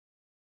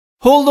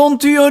Hold on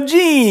to your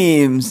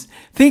dreams.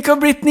 Think of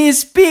Britney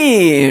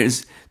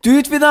Spears. Do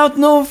it without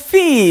no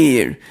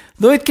fear,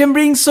 though it can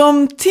bring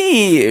some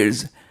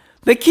tears.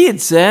 The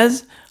kid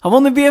says, I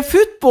want to be a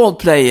football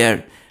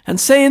player and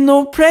say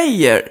no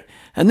prayer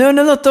and earn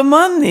a lot of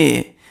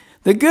money.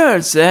 The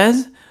girl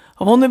says,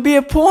 I want to be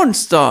a porn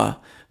star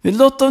with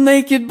a lot of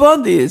naked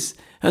bodies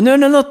and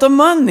earn a lot of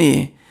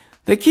money.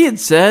 The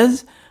kid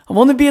says, I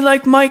want to be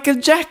like Michael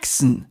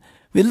Jackson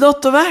with a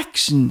lot of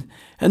action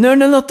and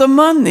earn a lot of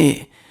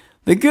money.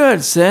 The girl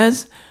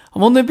says, I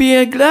want to be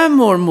a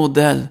glamour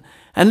model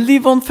and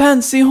live on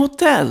fancy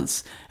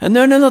hotels and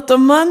earn a lot of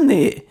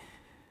money.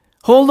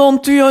 Hold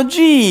on to your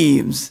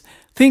dreams.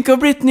 Think of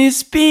Britney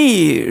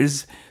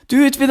Spears.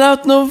 Do it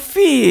without no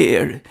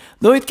fear,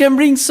 though it can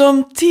bring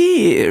some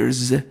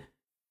tears.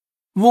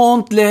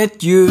 Won't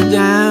let you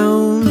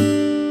down.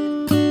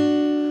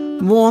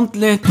 Won't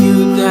let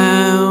you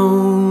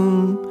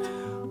down.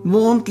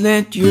 Won't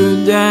let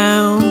you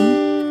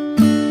down.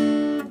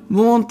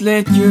 Won't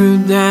let you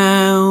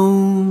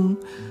down.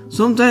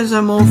 Sometimes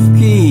I'm off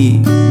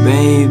key,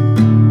 babe.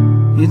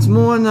 It's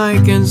more than I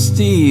can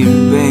steer,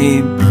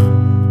 babe.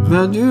 But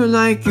I do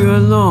like you a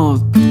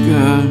lot,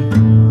 girl.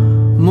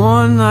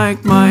 More than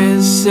like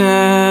myself.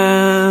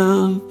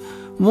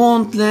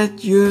 Won't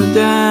let you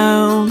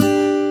down.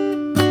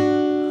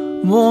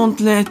 Won't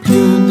let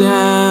you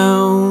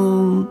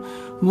down.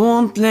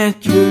 Won't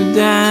let you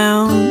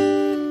down.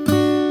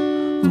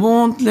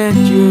 Won't let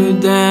you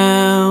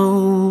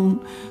down.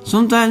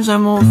 Sometimes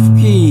I'm off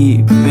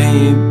key,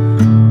 babe.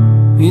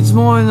 It's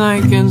more than I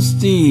can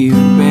steer,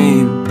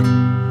 babe.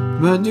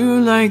 But I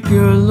do like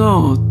you a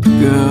lot,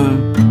 girl.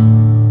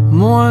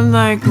 More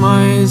like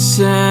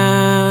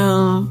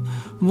myself.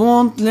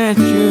 Won't let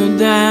you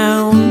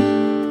down.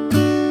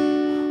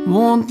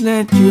 Won't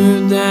let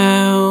you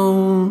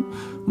down.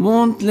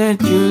 Won't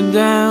let you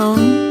down.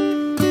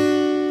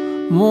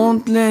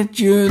 Won't let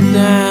you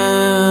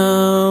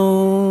down.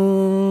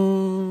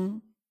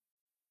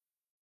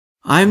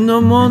 I'm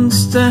no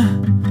monster,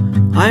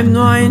 I'm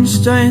no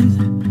Einstein.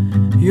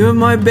 You're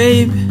my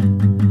babe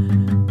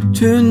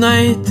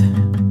tonight.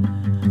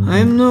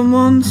 I'm no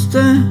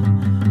monster,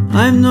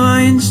 I'm no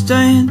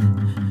Einstein.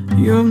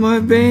 You're my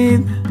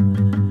babe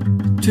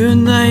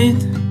tonight.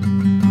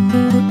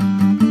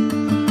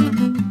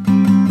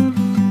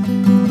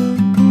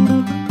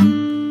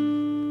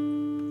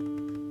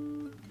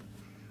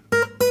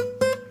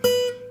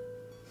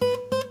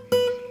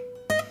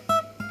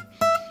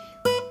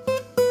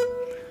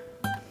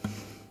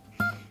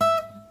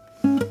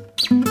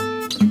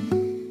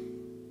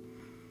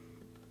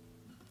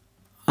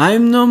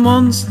 I'm no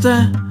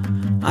monster,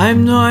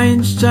 I'm no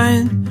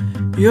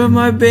Einstein. You're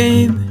my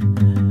babe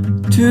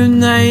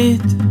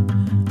tonight.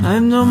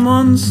 I'm no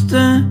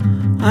monster,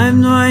 I'm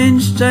no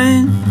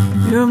Einstein.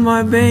 You're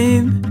my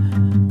babe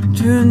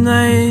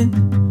tonight.